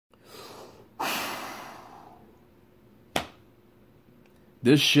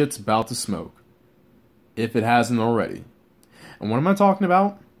This shit's about to smoke, if it hasn't already. And what am I talking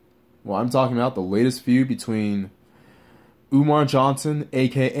about? Well, I'm talking about the latest feud between Umar Johnson,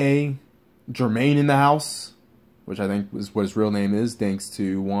 aka Jermaine-in-da-Hotel, which I think is what his real name is, thanks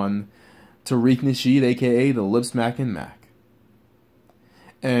to one Tariq Nasheed, aka the lip smacking Mack.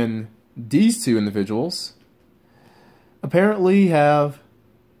 And these two individuals apparently have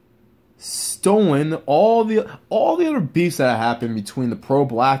stolen all the other beefs that happened between the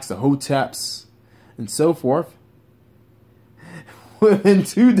pro-blacks, the Hoteps, and so forth. Within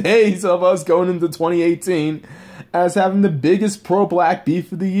 2 days of us going into 2018 as having the biggest pro-black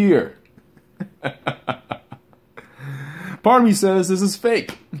beef of the year. Part of me says this is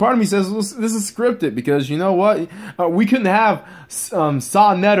fake. Part of me says this is scripted because you know what? We couldn't have Sa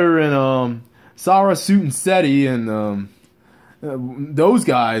Netter and Sara, Sooth-And-Say and those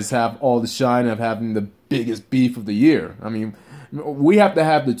guys have all the shine of having the biggest beef of the year. I mean, we have to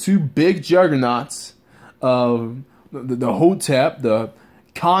have the two big juggernauts of the Hotep, the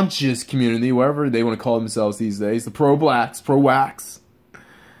conscious community, whatever they want to call themselves these days, the pro-blacks, pro-wax.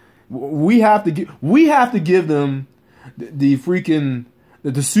 We have to give them the freaking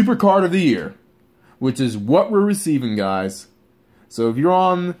the super card of the year, which is what we're receiving, guys. So if you're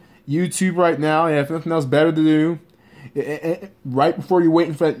on YouTube right now, you have nothing else better to do, right before you're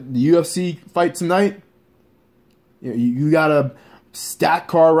waiting for the UFC fight tonight, you got a stat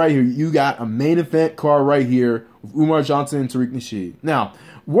card right here. You got a main event card right here with Umar Johnson and Tariq Nasheed. Now,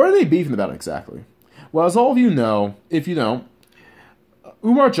 what are they beefing about exactly? Well, as all of you know, if you don't,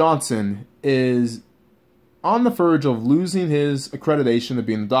 Umar Johnson is on the verge of losing his accreditation of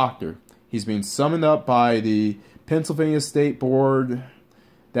being a doctor. He's being summoned up by the Pennsylvania State Board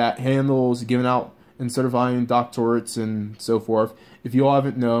that handles giving out and certifying doctorates and so forth. If you all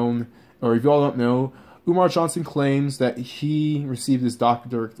haven't known, or if you all don't know, Umar Johnson claims that he received his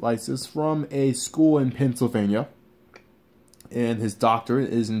doctorate license from a school in Pennsylvania, and his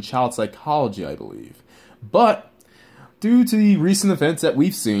doctorate is in child psychology, I believe. But due to the recent events that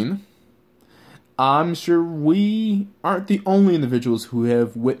we've seen, I'm sure we aren't the only individuals who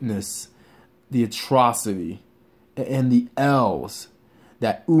have witnessed the atrocity and the L's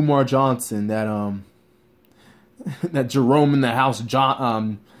that Umar Johnson, that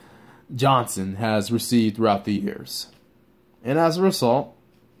Jermaine-in-da-Hotel Johnson has received throughout the years. And as a result,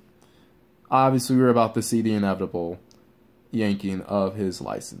 obviously we're about to see the inevitable yanking of his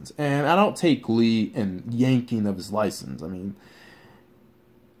license. And I don't take glee in yanking of his license. I mean,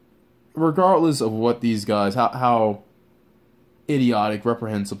 regardless of what these guys, how idiotic,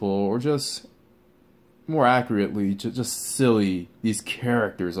 reprehensible, or just more accurately, just silly these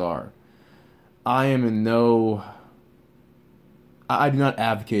characters are, I am in no... I do not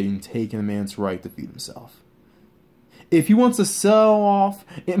advocate taking a man's right to feed himself. If he wants to sell off,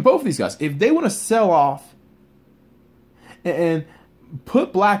 and both of these guys, if they want to sell off and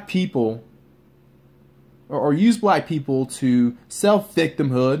put black people, or use black people to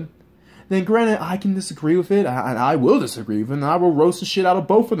self-victimhood, then granted, I can disagree with it, and I will disagree with it, and I will roast the shit out of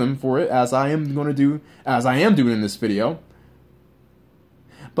both of them for it, as I am doing in this video.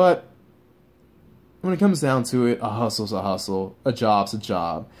 But when it comes down to it, a hustle's a hustle, a job's a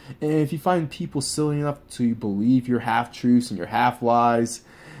job. And if you find people silly enough to believe your half-truths and your half-lies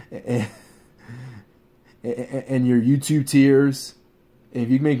and your YouTube tears, and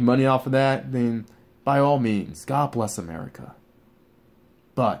if you can make money off of that, then by all means, God bless America.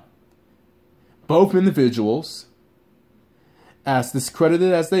 But both individuals, as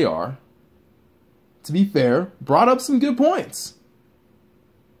discredited as they are, to be fair, brought up some good points.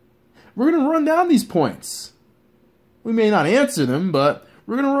 We're going to run down these points. We may not answer them, but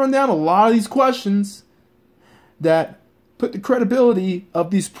we're going to run down a lot of these questions that put the credibility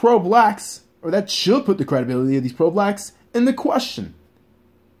of these pro-blacks, or that should put the credibility of these pro-blacks into question.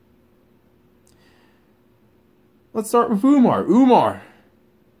 Let's start with Umar. Umar,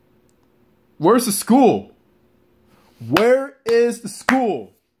 where's the school? Where is the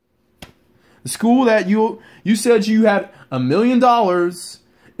school? The school that you said you had $1 million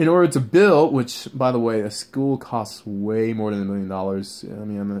in order to build, which, by the way, a school costs way more than $1 million. I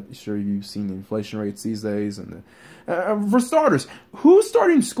mean, I'm not sure you've seen the inflation rates these days. And for starters, who's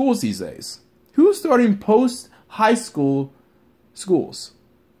starting schools these days? Who's starting post-high school schools?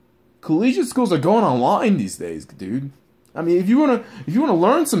 Collegiate schools are going online these days, dude. I mean, if you wanna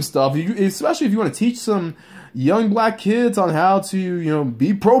learn some stuff, especially if you want to teach some young black kids on how to,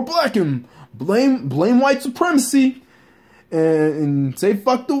 be pro-black and blame white supremacy. And say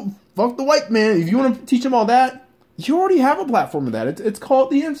fuck the white man. If you want to teach them all that, you already have a platform of that. It's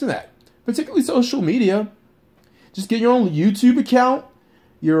called the internet, particularly social media. Just get your own YouTube account,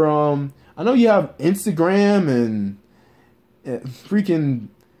 your I know you have Instagram and freaking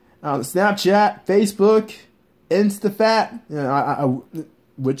Snapchat, Facebook, InstaFat,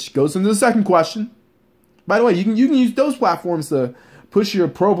 which goes into the second question. By the way, you can use those platforms to push your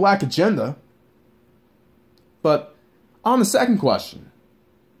pro-black agenda. But on the second question,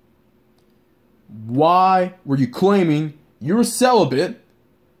 why were you claiming you were celibate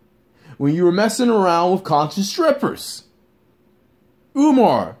when you were messing around with conscious strippers?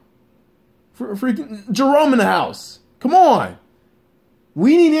 Umar, freaking Jerome in the house. Come on.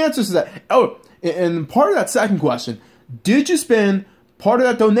 We need answers to that. Oh, and part of that second question, did you spend part of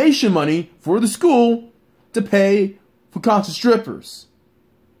that donation money for the school to pay for conscious strippers?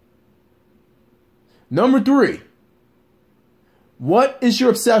 Number 3, what is your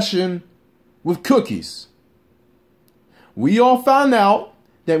obsession with cookies? We all found out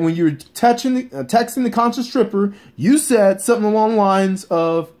that when you were texting the conscious stripper, you said something along the lines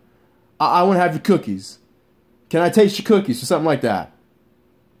of, I want to have your cookies. Can I taste your cookies? Or something like that.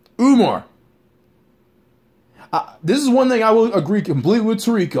 Umar, this is one thing I will agree completely with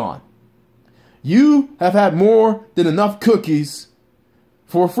Tariq on. You have had more than enough cookies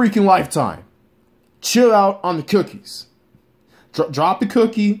for a freaking lifetime. Chill out on the cookies. Drop the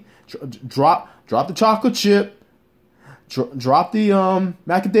cookie. Drop the chocolate chip. Drop the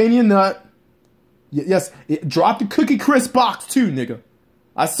macadamia nut. Yes, drop the Cookie Crisp box too, nigga.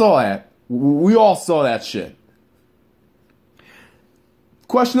 I saw that. We all saw that shit.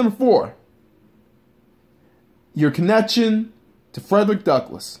 Question number 4. Your connection to Frederick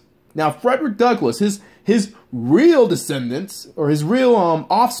Douglass. Now, Frederick Douglass, his real descendants, or his real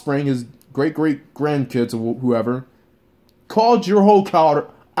offspring, his great-great-grandkids or whoever, called your whole crowd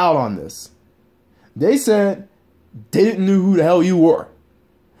out on this. They said they didn't know who the hell you were.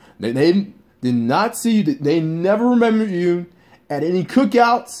 They did not see you. They never remembered you at any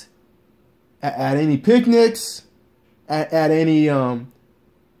cookouts, at any picnics, at any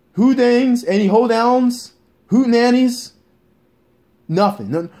hoodings, any hoedowns, hootenannies.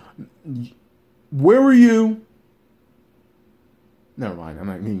 Nothing. Where were you? Never mind. I'm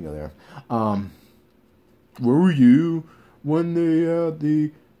not meaning to go there. Where were you when they had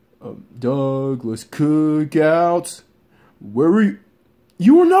the Douglas cookouts? Where were you?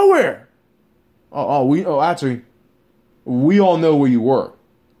 You were nowhere. Actually, we all know where you were.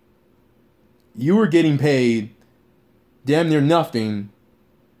 You were getting paid damn near nothing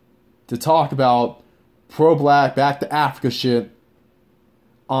to talk about pro-black, back to Africa shit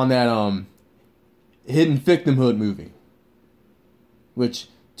on that hidden victimhood movie, which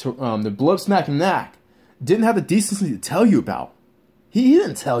the Blood Smack and Mack didn't have the decency to tell you about. He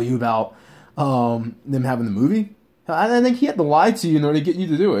didn't tell you about them having the movie. I think he had to lie to you in order to get you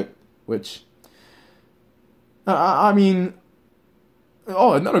to do it. Which, I mean,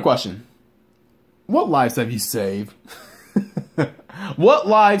 another question. What lives have you saved? What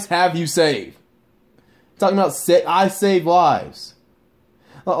lives have you saved? Talking about I save lives.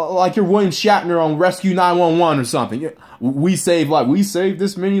 Like you're William Shatner on Rescue 911 or something. We save lives. We saved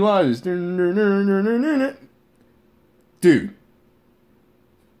this many lives. Dude.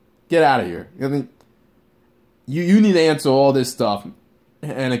 Get out of here. I mean, you need to answer all this stuff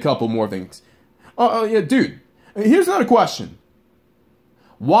and a couple more things. Yeah, dude. Here's another question.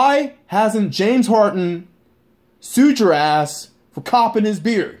 Why hasn't James Harden sued your ass for copping his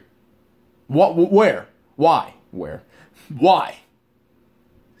beard? What? Where? Why? Where? Why?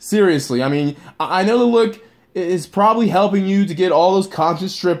 Seriously, I mean, I know the look is probably helping you to get all those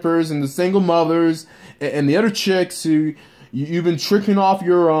conscious strippers and the single mothers and the other chicks who you've been tricking off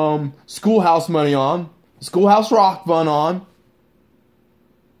your schoolhouse money on, schoolhouse rock fund on.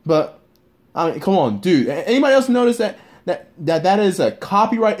 But I mean, come on, dude. Anybody else notice that is a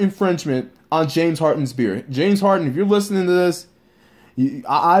copyright infringement on James Harden's beard? James Harden, if you're listening to this,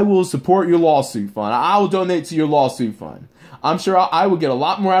 I will support your lawsuit fund. I will donate to your lawsuit fund. I'm sure I would get a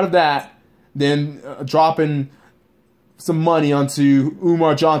lot more out of that than dropping some money onto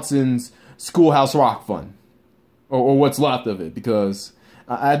Umar Johnson's Schoolhouse Rock Fund. Or what's left of it. Because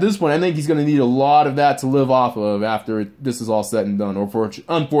at this point, I think he's going to need a lot of that to live off of after this is all said and done.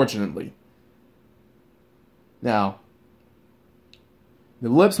 Unfortunately. Now, the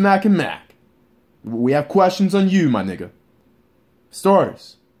Lips Mack and Mack. We have questions on you, my nigga.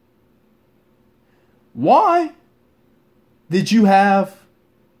 Starters. Why did you have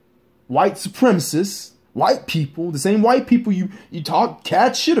white supremacists, white people, the same white people you talk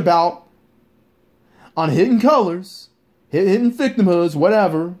cat shit about on Hidden Colors, Hidden Victimhoods,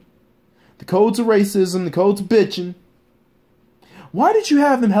 whatever, the codes of racism, the codes of bitching? Why did you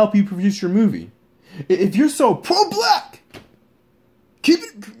have them help you produce your movie? If you're so pro-black, keep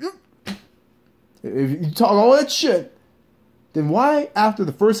it If you talk all that shit, then why after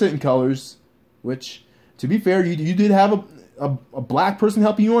the first hit in Colors, which, to be fair, you did have a black person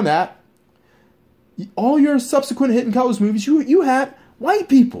helping you on that, all your subsequent hit in Colors movies, you had white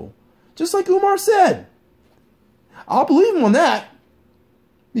people. Just like Umar said. I'll believe him on that.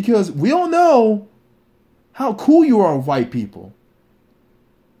 Because we all know how cool you are with white people.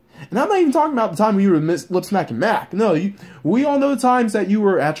 And I'm not even talking about the time when you were lip smacking Mack. No, we all know the times that you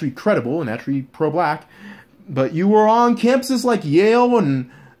were actually credible and actually pro-black. But you were on campuses like Yale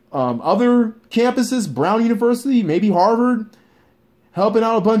and other campuses, Brown University, maybe Harvard, helping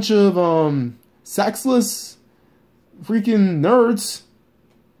out a bunch of sexless freaking nerds,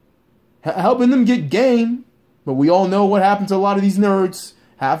 helping them get game. But we all know what happened to a lot of these nerds.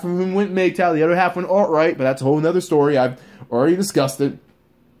 Half of them went MGTOW, the other half went alt-right, but that's a whole nother story. I've already discussed it.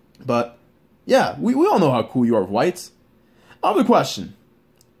 But, yeah, we all know how cool you are with whites. Other question.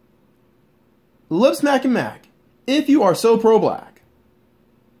 Lip smacking Mack. If you are so pro-black,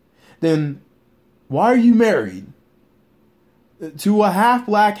 then why are you married to a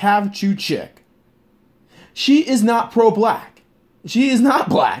half-black, half-Jew chick? She is not pro-black. She is not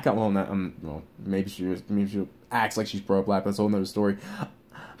black. Well, maybe she acts like she's pro-black. That's a whole nother story.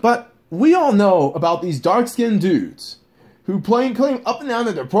 But we all know about these dark-skinned dudes who claim up and down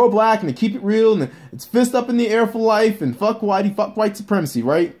that they're pro-black and they keep it real and it's fist up in the air for life and fuck whitey, fuck white supremacy,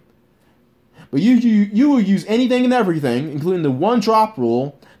 right? But you will use anything and everything, including the one-drop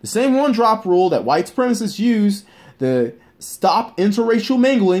rule, the same one-drop rule that white supremacists use to stop interracial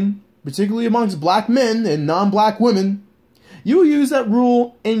mingling, particularly amongst black men and non-black women. You will use that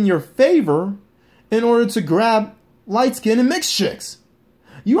rule in your favor in order to grab light-skinned and mixed chicks.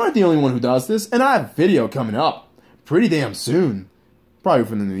 You aren't the only one who does this, and I have a video coming up pretty damn soon, probably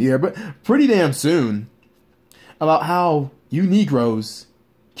from the new year, but pretty damn soon, about how you Negroes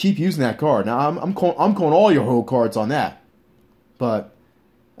keep using that card. Now, I'm calling all your whole cards on that, but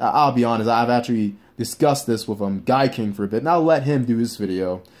I'll be honest, I've actually discussed this with Guy King for a bit, and I'll let him do his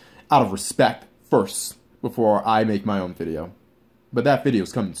video out of respect first before I make my own video. But that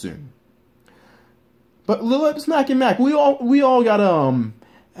video's coming soon. But lip smacking Mack, we all gotta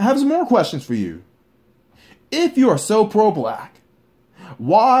have some more questions for you. If you are so pro-black,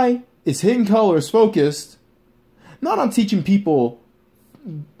 why is Hidden Colors focused not on teaching people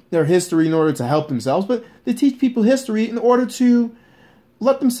their history in order to help themselves, but they teach people history in order to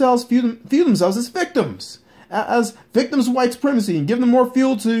let themselves view themselves as victims of white supremacy, and give them more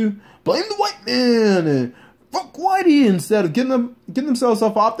fuel to blame the white man and fuck whitey instead of getting themselves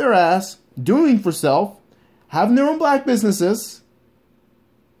up off their ass, doing for self, having their own black businesses,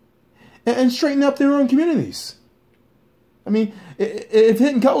 and straighten up their own communities. I mean, if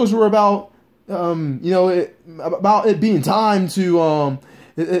Hidden Colors were about, about it being time to,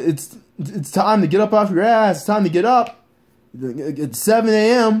 it's time to get up off your ass, it's time to get up at 7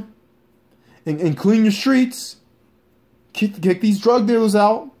 a.m. and clean your streets, kick these drug dealers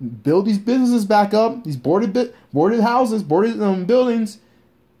out, build these businesses back up, these boarded houses, boarded buildings.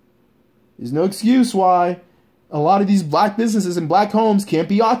 There's no excuse why a lot of these black businesses and black homes can't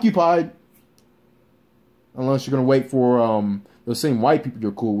be occupied. Unless you're going to wait for those same white people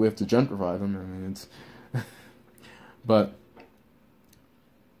you're cool with to gentrify them. I mean, it's... But,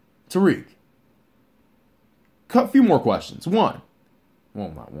 Tariq, a few more questions. One.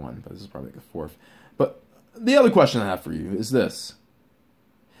 Well, not one, but this is probably like a fourth. But the other question I have for you is this.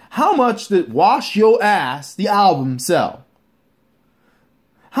 How much did Wash Your Ass, the album, sell?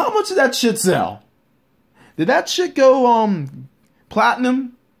 How much did that shit sell? Did that shit go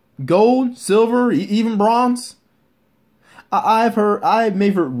platinum, gold, silver, even bronze? I may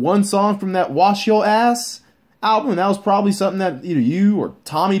have heard one song from that Wash Your Ass album, and that was probably something that either you or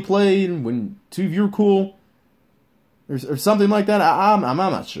Tommy played when two of you were cool, or something like that. I'm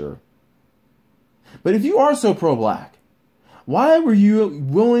not sure. But if you are so pro-black, why were you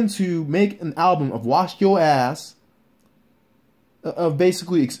willing to make an album of Wash Your Ass, of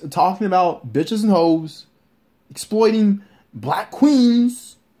basically talking about bitches and hoes, exploiting black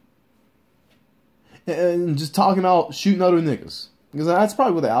queens, and just talking about shooting other niggas? Because that's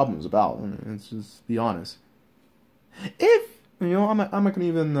probably what the album is about. I mean, let's just be honest. If, I'm not going to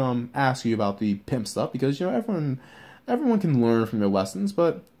even ask you about the pimp stuff, because, everyone can learn from their lessons,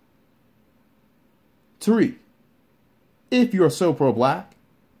 but Tariq, if you are so pro-black,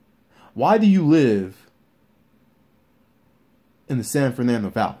 why do you live in the San Fernando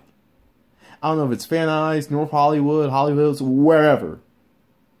Valley? I don't know if it's Van Nuys, North Hollywood, Hollywood Hills, wherever.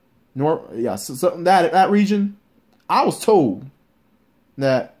 So that region, I was told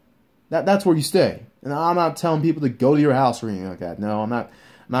that's where you stay. And I'm not telling people to go to your house or anything like that. No, I'm not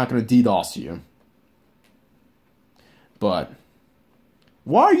going to DDoS you. But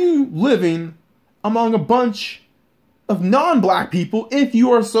why are you living among a bunch of non-black people if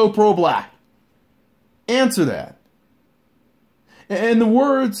you are so pro-black? Answer that. In the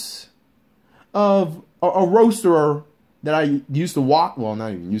words of a roaster that I used to watch, well,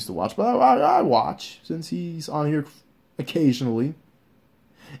 not even used to watch, but I watch since he's on here occasionally.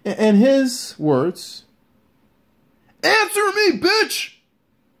 And his words, answer me, bitch!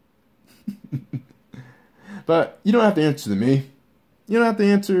 But you don't have to answer to me. You don't have to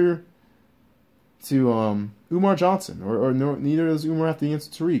answer to Umar Johnson, or neither does Umar have to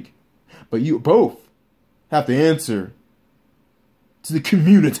answer Tariq. But you both have to answer to the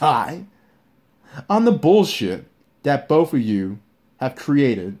community on the bullshit that both of you have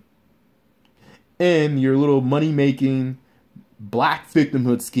created in your little money-making black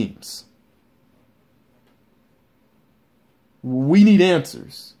victimhood schemes. We need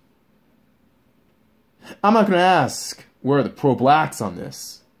answers. I'm not going to ask where are the pro-blacks on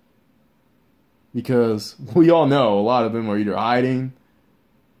this, because we all know a lot of them are either hiding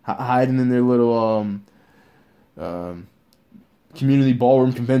in their little community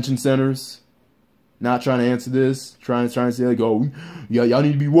ballroom convention centers, not trying to answer this, trying to say like, oh, yeah, y'all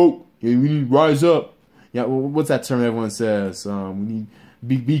need to be woke, yeah, we need to rise up. Yeah, what's that term everyone says? We need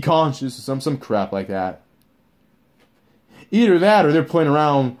be conscious or some crap like that. Either that, or they're playing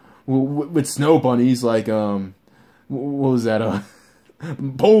around with snow bunnies, like what was that?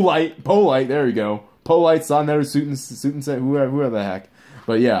 Polite. There we go. Polite, Sooth-And-Say, Sooth-And-Say, whoever the heck.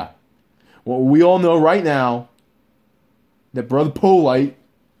 But yeah, well, we all know right now that Brother Polite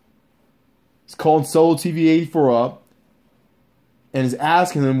is calling Solo TV 84 up and is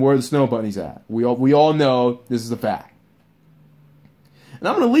asking them where the snow bunny's at. We all know this is a fact. And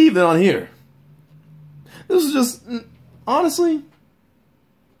I'm going to leave it on here. This is just, honestly,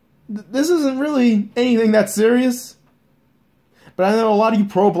 this isn't really anything that serious. But I know a lot of you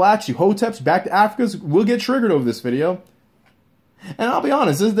pro-blacks, you Hoteps, back to Africans, will get triggered over this video. And I'll be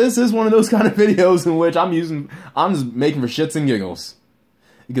honest, this is one of those kind of videos in which I'm just making for shits and giggles.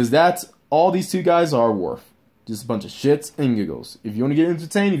 Because that's all these two guys are worth. Just a bunch of shits and giggles. If you want to get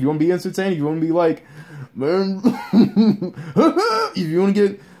entertained, if you want to be entertained, if you want to be like, man, if you want to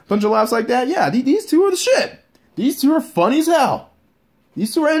get a bunch of laughs like that, yeah, these two are the shit. These two are funny as hell.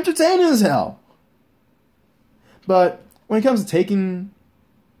 These two are entertaining as hell. But when it comes to taking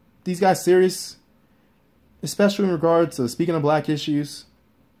these guys serious, especially in regards to speaking of black issues,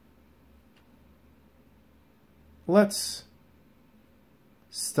 let's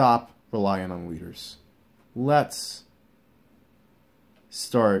stop relying on leaders. Let's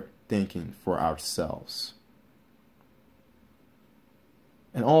start thinking for ourselves.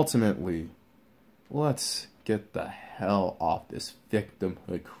 And ultimately, let's get the hell off this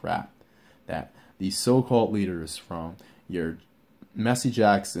victimhood crap that these so-called leaders, from your Messy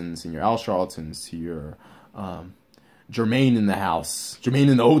Jacksons and your Al Charlatans to your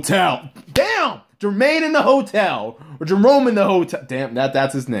Jermaine-in-da-Hotel. Damn! Jermaine-in-da-Hotel! Or Jerome-in-da-Hotel. Damn,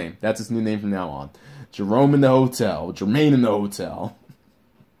 that's his name. That's his new name from now on. Jerome-in-da-Hotel. Jermaine-in-da-Hotel.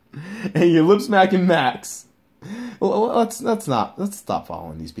 And your lip-smacking Macks. Well, let's stop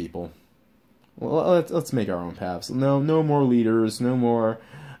following these people. Well, let's make our own paths. No more leaders. No more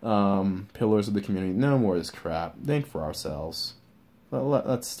pillars of the community. No more of this crap. Think for ourselves.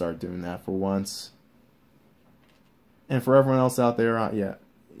 Let's start doing that for once. And for everyone else out there,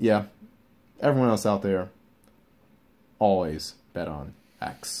 yeah, everyone else out there, always bet on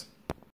X.